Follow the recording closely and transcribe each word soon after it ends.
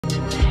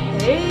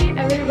Hey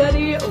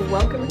everybody,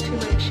 welcome to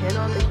my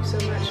channel. Thank you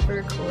so much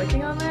for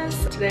clicking on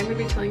this. Today I'm going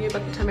to be telling you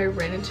about the time I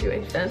ran into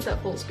a fence at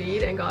full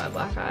speed and got a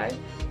black eye.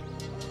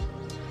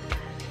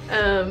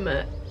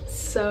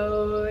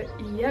 So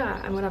yeah,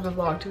 I'm gonna have a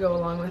vlog to go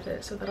along with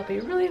it, so that'll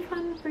be really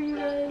fun for you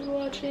guys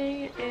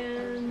watching,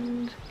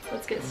 and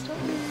let's get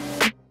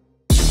started.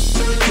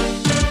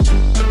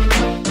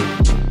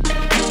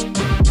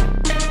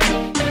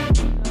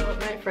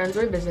 Friends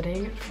were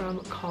visiting from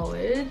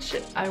college.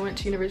 I went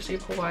to University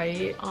of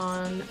Hawaii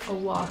on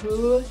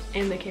Oahu,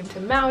 and they came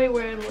to Maui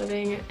where I'm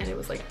living, and it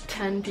was like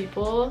 10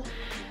 people,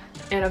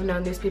 and I've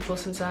known these people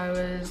since I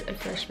was a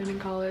freshman in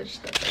college.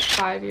 That's like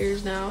 5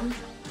 years now.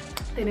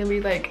 They knew me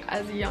like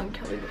as a young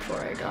Kelly before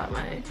I got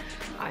my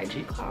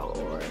IG clout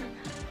or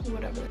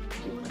whatever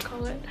you want to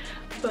call it.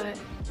 But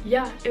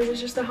yeah, it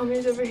was just the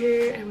homies over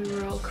here, and we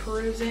were all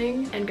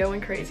cruising and going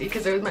crazy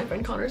because it was my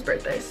friend Connor's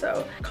birthday.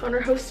 So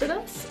Connor hosted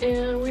us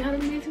and we had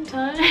an amazing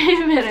time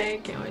and I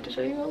can't wait to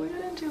show you what we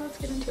got into. Let's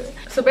get into it.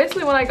 So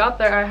basically when I got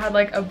there, I had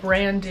like a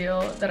brand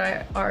deal that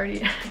I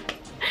already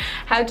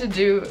had to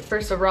do for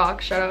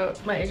Ciroc. Shout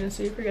out my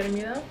agency for getting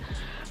me that.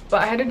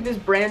 But I had to do this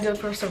brand deal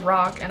for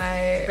Ciroc, and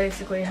I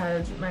basically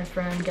had my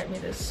friend get me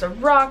this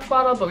Ciroc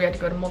bottle, but we had to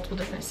go to multiple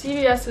different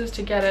CVS's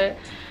to get it.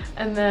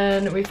 And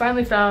then we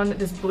finally found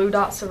this Blue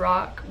Dot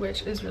Ciroc,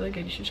 which is really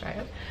good, you should try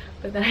it.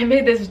 But then I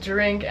made this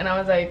drink and I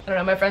was like, I don't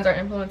know, my friends are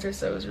influencers,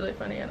 so it was really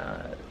funny, and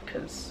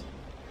because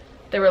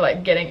they were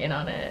like getting in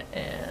on it,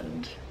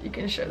 and you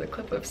can show the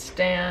clip of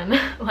Stan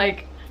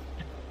like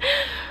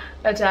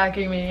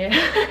attacking me.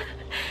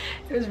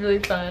 It was really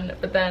fun.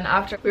 But then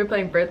after, we were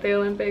playing birthday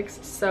Olympics,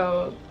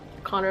 so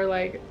Connor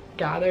like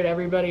gathered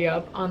everybody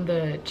up on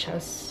the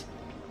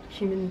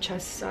human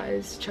chess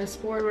size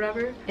chessboard,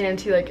 whatever, and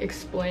he like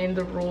explained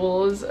the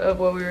rules of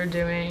what we were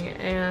doing,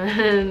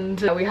 and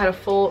we had a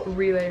full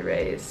relay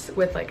race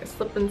with like a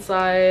slip and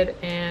slide,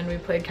 and we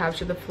played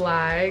capture the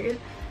flag.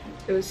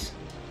 It was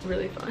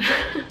really fun.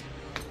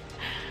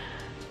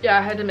 Yeah,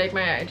 I had to make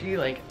my IG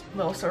like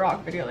little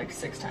Ciroc video like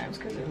 6 times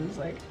because it was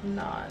like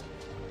not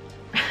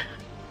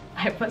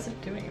I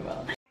wasn't doing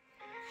well.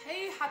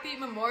 Hey, happy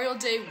Memorial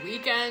Day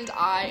weekend.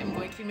 I am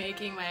going to be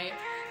making my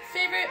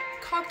favorite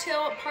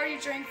cocktail party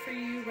drink for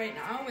you right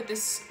now with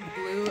this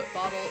blue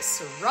bottle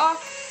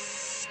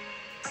Ciroc.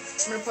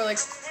 I'm gonna pour like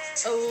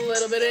a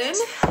little bit in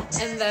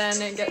and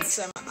then get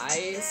some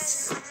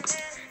ice.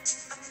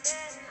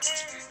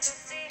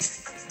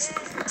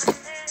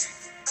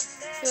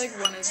 I feel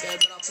like 1 is good,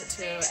 but I'll put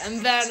 2. And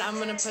then I'm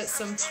gonna put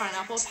some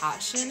pineapple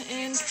passion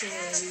in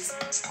because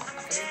I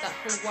get that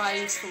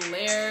Hawaii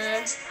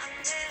flair.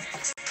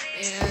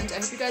 And I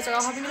hope you guys are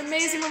all having an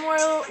amazing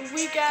Memorial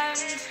weekend.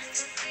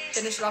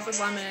 Finish it off with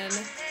lemon.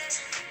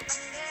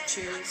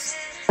 Cheers.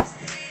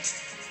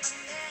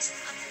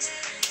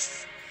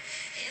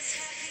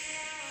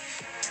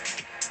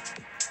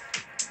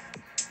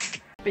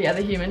 But yeah,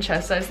 the human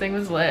chest size thing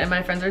was lit, and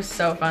my friends are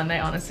so fun. They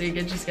honestly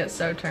could just get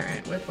so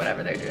turned with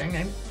whatever they're doing.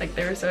 Like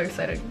they were so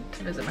excited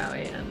to visit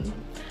Maui and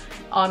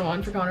on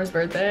one for Connor's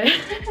birthday.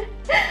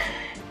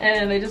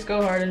 And they just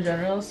go hard in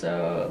general,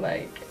 so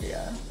like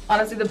yeah.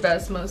 Honestly the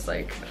best, most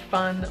like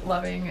fun,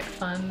 loving,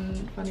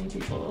 funny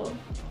people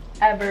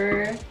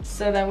ever.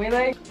 So then we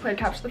like played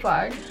capture the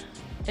flag,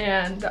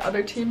 and the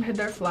other team hid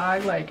their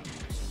flag like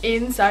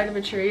inside of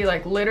a tree,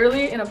 like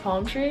literally in a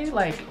palm tree,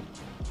 like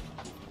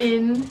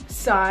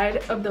inside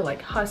of the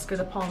like husk of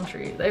the palm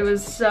tree. It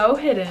was so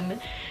hidden,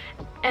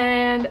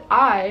 and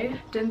I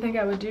didn't think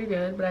I would do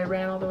good, but I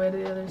ran all the way to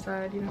the other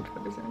side. You don't have to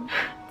put this in.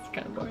 It's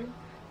kind of boring.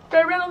 But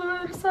I ran all the way to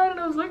the other side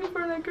and I was looking for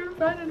it and I couldn't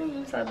find it on the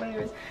other side. But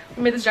anyways,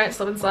 we made this giant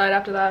slip and slide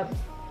after that.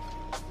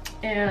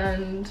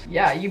 And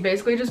yeah, you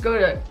basically just go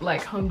to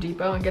like Home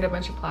Depot and get a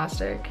bunch of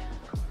plastic.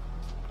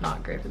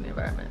 Not great for the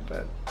environment,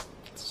 but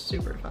it's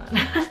super fun.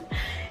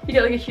 You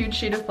get like a huge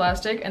sheet of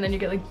plastic, and then you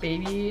get like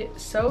baby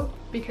soap,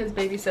 because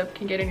baby soap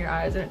can get in your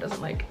eyes and it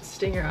doesn't like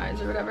sting your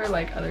eyes or whatever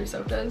like other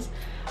soap does.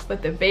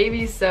 But the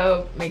baby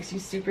soap makes you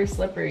super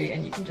slippery,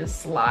 and you can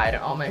just slide.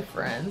 All my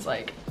friends,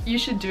 like, you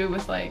should do it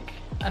with like,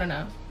 I don't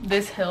know,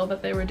 this hill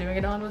that they were doing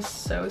it on was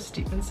so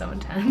steep and so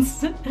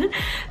intense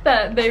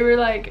that they were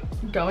like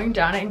going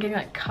down it and getting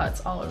like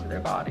cuts all over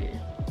their body.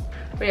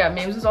 But yeah,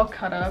 Memes was all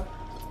cut up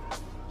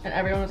and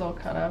everyone was all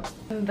cut up.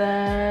 And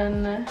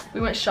then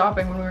we went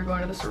shopping when we were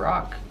going to the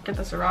Ciroc, get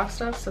the Ciroc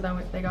stuff. So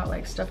then they got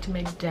like stuff to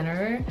make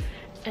dinner,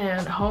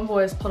 and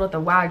homeboys pulled out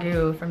the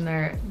Wagyu from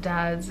their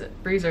dad's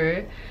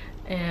freezer,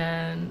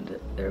 and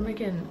they were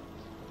making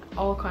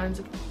all kinds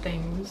of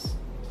things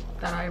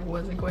that I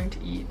wasn't going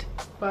to eat.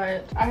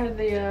 But I had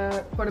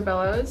the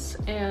portobellos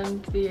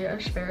and the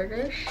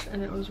asparagus,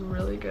 and it was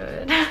really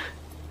good.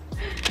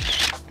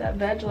 That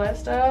veg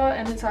lifestyle,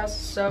 and his house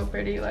is so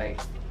pretty.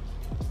 Like,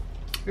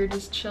 we were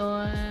just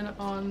chilling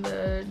on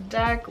the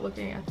deck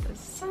looking at the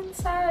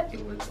sunset.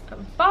 It was a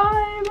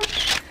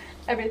vibe.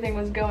 Everything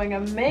was going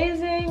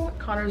amazing.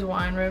 Connor's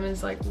wine room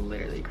is like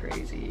literally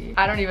crazy.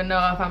 I don't even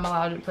know if I'm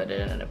allowed to put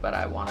it in it, but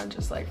I want to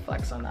just like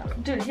flex on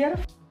that. Dude, he had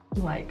a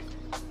like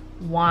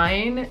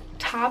wine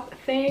tap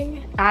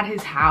thing at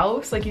his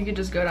house. Like you could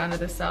just go down to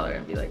the cellar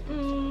and be like,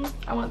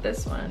 I want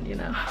this one, you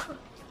know.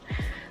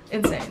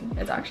 Insane.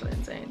 It's actually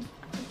insane.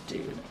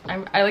 Dude,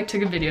 I like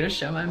took a video to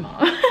show my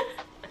mom.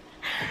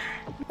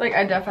 Like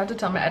I definitely had to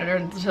tell my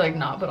editor to like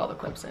not put all the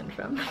clips in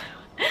from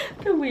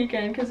the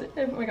weekend, because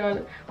oh my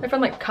god, my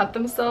friend like cut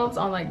themselves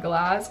on like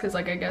glass because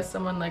like I guess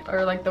someone like,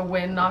 or like the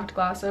wind knocked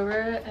glass over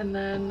it, and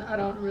then I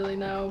don't really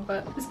know,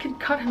 but this kid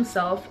cut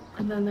himself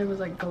and then there was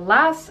like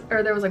glass,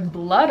 or there was like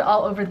blood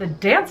all over the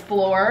dance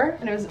floor,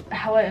 and it was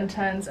hella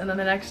intense. And then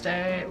the next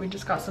day we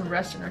just got some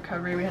rest and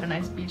recovery. We had a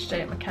nice beach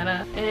day at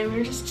Makenna and we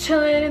were just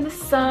chilling in the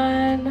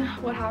sun.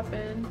 What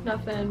happened?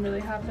 Nothing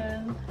really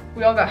happened.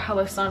 We all got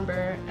hella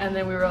sunburn, and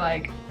then we were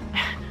like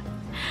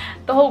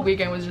the whole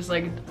weekend was just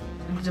like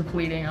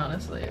depleting,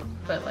 honestly,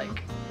 but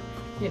like,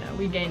 you know,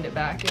 we gained it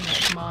back in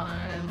like mana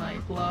and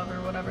like love or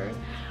whatever.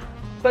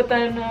 But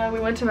then we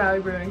went to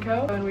Maui Brewing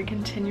Co. and we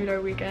continued our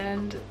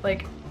weekend.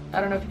 Like, I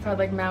don't know if you've had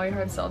like Maui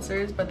hard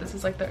seltzers, but this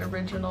is like the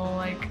original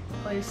like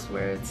place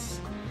where it's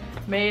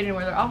made and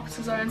where their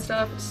offices are and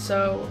stuff.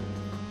 So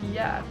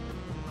yeah,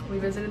 we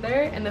visited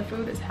there and the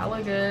food is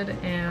hella good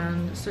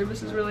and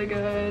service is really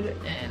good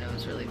and it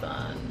was really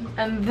fun.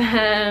 And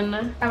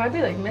then I might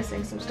be like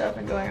missing some stuff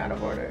and going out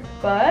of order,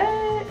 but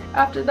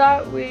after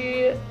that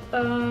we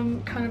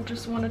kind of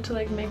just wanted to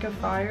like make a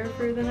fire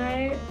for the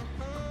night.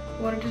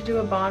 We wanted to do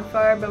a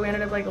bonfire, but we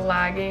ended up like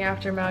lagging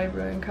after Maui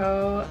Brewing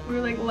Co. We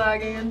were like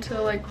lagging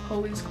until like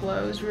Poli's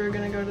closed. We were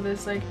gonna go to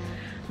this like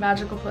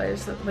magical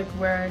place that like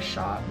where I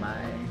shot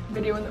my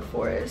video in the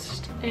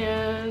forest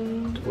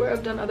and where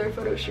I've done other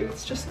photo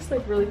shoots, just this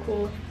like really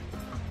cool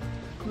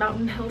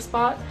mountain hill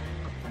spot.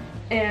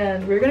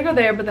 And we were gonna go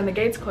there, but then the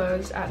gates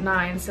closed at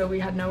 9, so we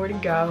had nowhere to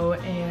go,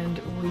 and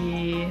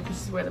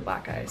this is where the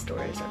black eye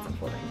story starts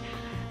unfolding.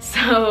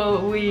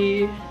 So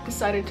we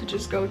decided to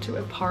just go to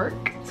a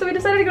park. So we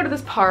decided to go to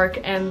this park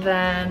and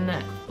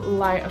then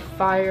light a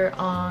fire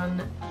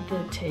on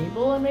the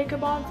table and make a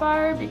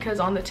bonfire,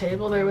 because on the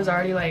table there was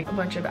already like a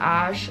bunch of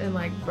ash and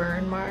like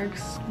burn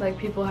marks. Like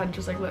people had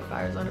just like lit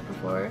fires on it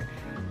before.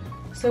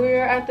 So we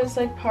were at this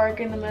like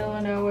park in the middle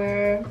of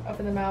nowhere up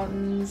in the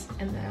mountains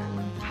and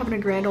then having a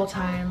grand old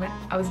time.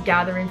 I was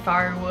gathering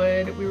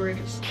firewood. We were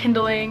just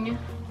kindling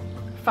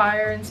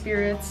fire and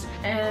spirits,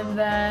 and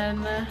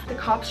then the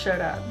cops showed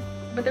up,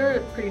 but they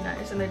were pretty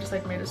nice and they just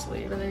like made us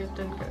leave and they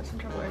didn't get us in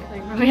trouble or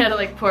anything, but we had to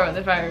like pour out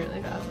the fire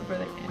really fast before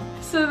they came.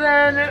 So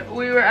then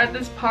we were at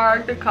this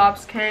park, the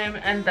cops came,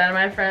 and then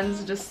my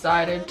friends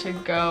decided to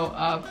go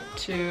up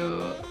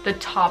to the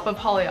top of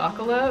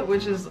Haleakala,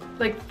 which is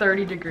like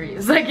 30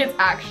 degrees. Like it's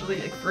actually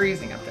like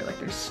freezing up there, like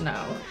there's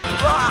snow.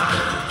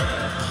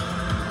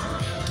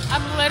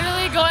 I'm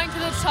literally going to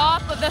the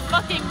top of the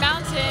fucking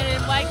mountain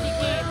in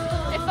Waikiki.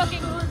 In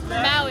fucking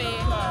Maui.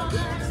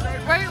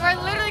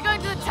 We're literally going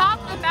to the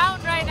top of the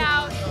mountain right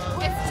now.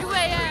 It's 2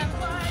 a.m.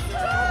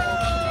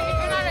 If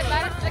you're not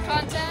excited for the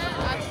content,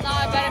 I'm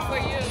not excited for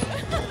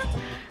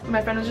you.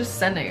 My friend was just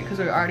sending it because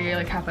we were already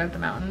like halfway up the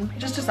mountain. He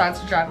just decides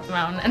to drive up the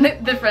mountain,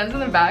 and the friends in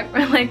the back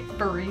were like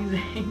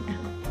freezing.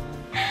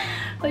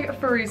 Like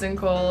freezing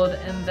cold,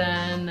 and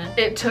then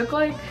it took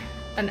like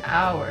an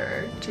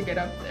hour to get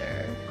up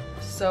there.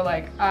 So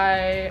like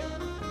I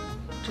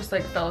just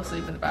like fell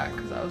asleep in the back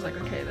because I was like,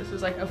 okay, this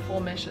is like a full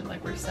mission,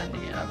 like we're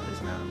sending it up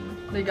this mountain.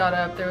 They got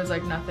up, there was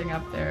like nothing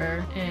up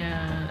there,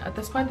 and at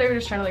this point they were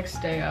just trying to like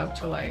stay up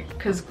to like,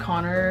 because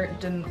Connor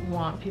didn't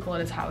want people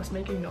at his house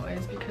making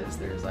noise because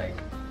there's like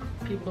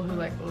people who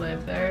like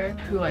live there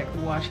who like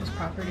watch his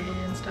property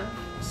and stuff,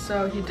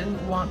 so he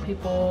didn't want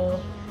people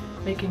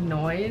making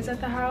noise at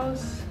the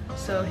house.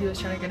 So he was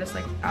trying to get us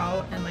like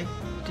out and like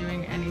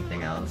doing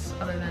anything else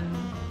other than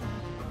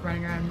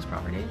running around his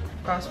property.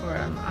 Fast forward,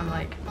 I'm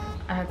like,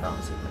 I had fallen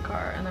asleep in the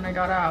car, and then I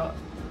got out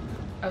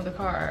of the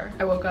car.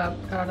 I woke up,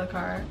 got out of the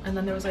car, and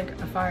then there was like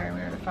a fire, and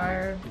we were at a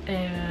fire,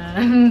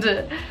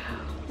 and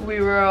we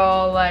were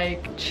all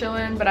like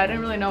chilling, but I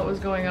didn't really know what was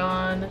going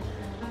on.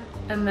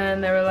 And then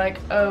they were like,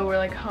 oh, we're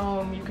like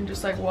home, you can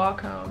just like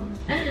walk home.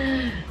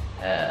 I'm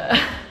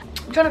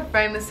trying to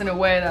frame this in a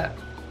way that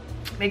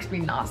makes me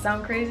not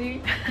sound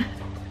crazy.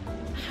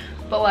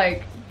 But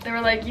like, they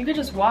were like, you could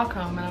just walk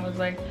home, and I was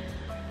like,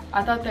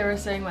 I thought they were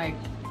saying like,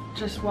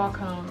 just walk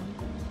home.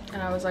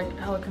 And I was like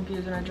hella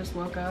confused, and I just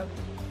woke up.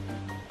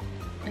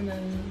 And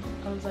then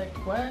I was like,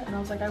 what? And I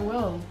was like, I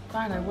will,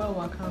 fine, I will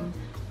walk home.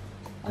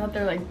 I thought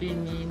they were like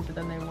being mean, but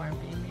then they weren't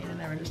being mean, and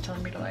they were just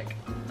telling me to like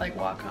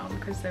walk home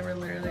because they were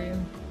literally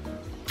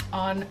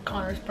on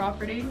Connor's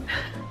property.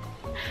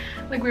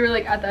 Like we were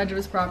like at the edge of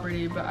his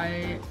property, but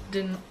I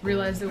didn't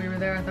realize that we were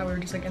there. I thought we were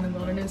just like in the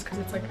wilderness because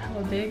it's like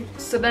hella big.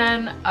 So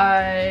then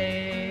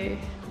I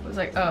was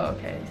like, oh,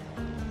 okay.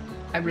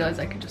 I realized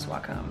I could just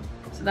walk home.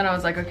 So then I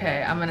was like,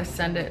 okay, I'm gonna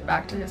send it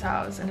back to his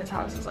house, and his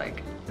house was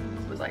like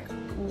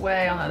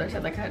way on the other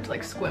side. Like I had to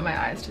like squint my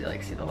eyes to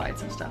like see the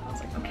lights and stuff. I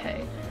was like,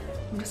 okay,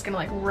 I'm just gonna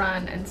like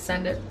run and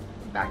send it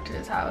back to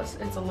his house.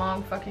 It's a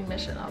long fucking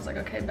mission. I was like,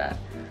 okay, bet.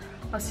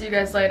 I'll see you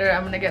guys later.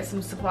 I'm gonna get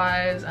some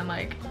supplies and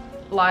like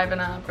liven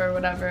up or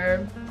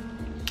whatever.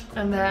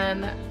 And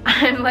then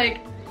I'm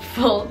like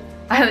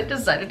I like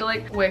decided to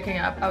like waking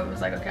up. I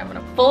was like, okay, I'm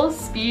gonna full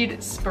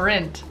speed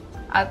sprint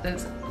at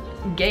this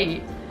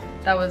gate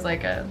that was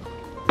like it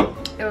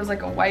was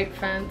like a white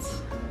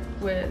fence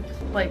with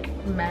like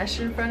mesh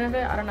in front of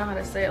it. I don't know how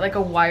to say it, like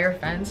a wire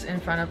fence in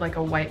front of like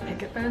a white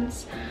picket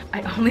fence.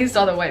 I only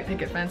saw the white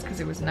picket fence because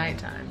it was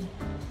nighttime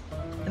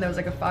and there was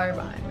like a fire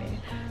behind me,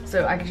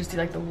 so I could just see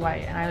like the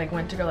white, and I like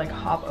went to go like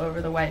hop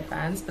over the white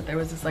fence, but there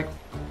was this like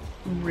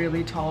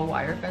really tall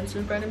wire fence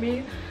in front of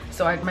me,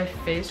 so my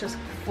face just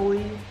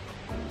fully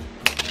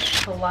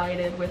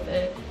collided with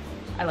it.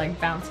 I like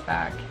bounced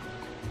back,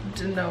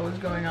 didn't know what was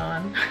going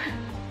on.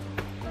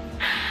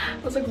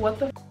 I was like, what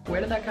the f, where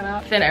did that come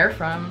out? Thin air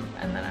from?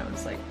 And then I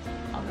was like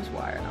on this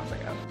wire and I was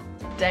like, oh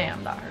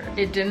damn, that hurt.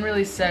 It didn't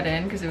really set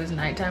in because it was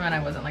nighttime and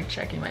I wasn't like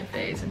checking my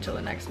face until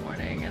the next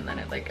morning, and then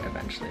it like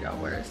eventually got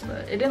worse,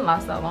 but it didn't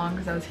last that long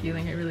because I was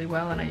healing it really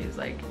well and I used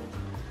like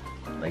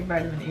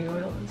vitamin E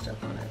oil and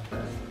stuff on it.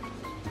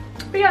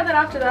 But yeah, then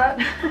after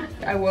that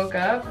I woke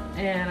up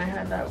and I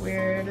had that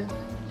weird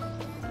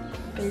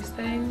face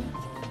thing.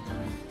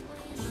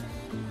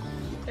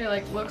 It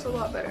like looks a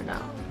lot better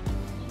now.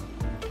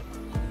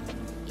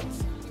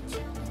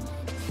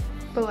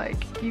 But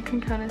like you can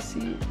kind of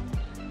see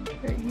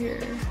right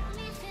here,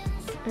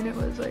 and it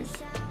was like,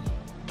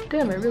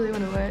 damn, it really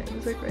went away. It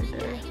was like right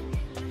there,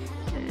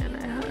 and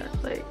I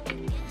had like,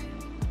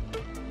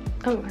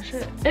 oh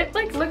shit, it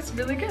like looks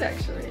really good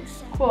actually.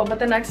 Cool. But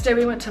the next day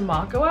we went to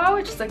Makawao,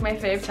 which is like my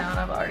fave town.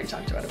 I've already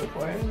talked about it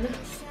before in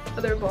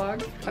other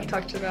vlogs. I've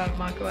talked about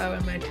Makawao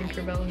in my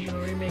Tinkerbell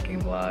jewelry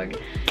making vlog,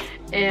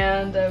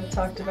 and I've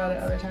talked about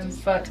it other times,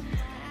 but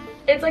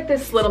it's like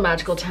this little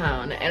magical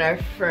town, and our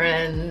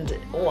friend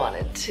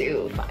wanted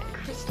to find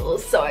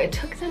crystals, so I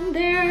took them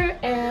there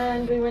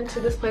and we went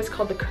to this place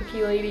called the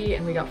Cookie Lady,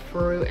 and we got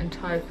fruit and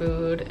Thai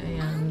food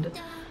and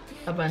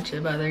a bunch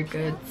of other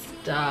good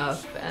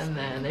stuff, and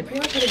then they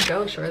pretty much had to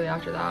go shortly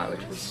after that,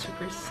 which was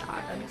super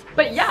sad.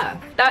 But yeah,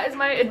 that is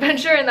my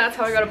adventure, and that's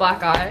how I got a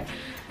black eye.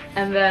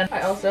 And then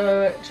I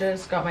also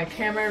just got my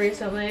camera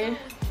recently,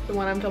 the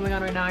one I'm filming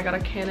on right now. I got a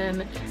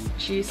Canon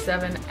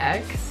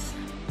G7X.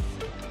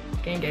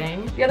 Gang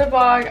gang. The other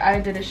vlog,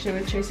 I did a shoot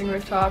with Chasing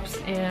Rooftops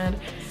and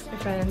my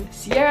friend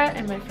Sierra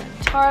and my friend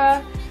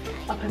Tara.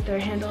 I'll put their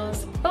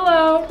handles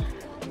below.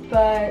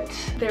 But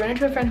they ran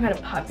into a friend who had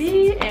a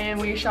puppy,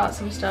 and we shot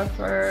some stuff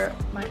for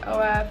my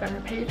OF and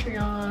her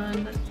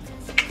Patreon.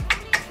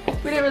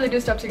 We didn't really do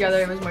stuff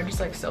together, it was more just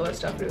like solo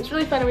stuff, but it was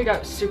really fun, and we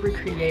got super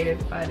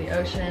creative by the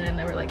ocean, and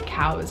there were like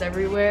cows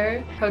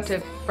everywhere. Pro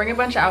tip, bring a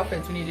bunch of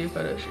outfits when you do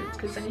photo shoots,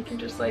 because then you can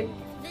just like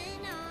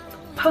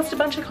post a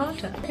bunch of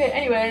content. Okay,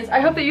 anyways,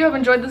 I hope that you have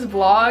enjoyed this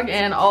vlog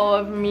and all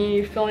of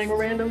me filming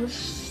random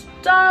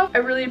stuff. I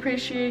really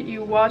appreciate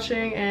you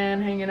watching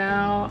and hanging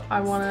out. I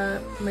want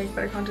to make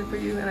better content for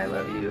you, and I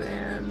love you,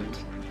 and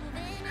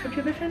hope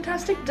you have a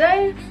fantastic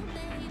day.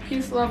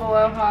 Peace, love,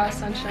 aloha,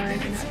 sunshine,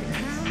 and happiness.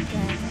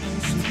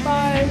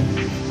 Bye.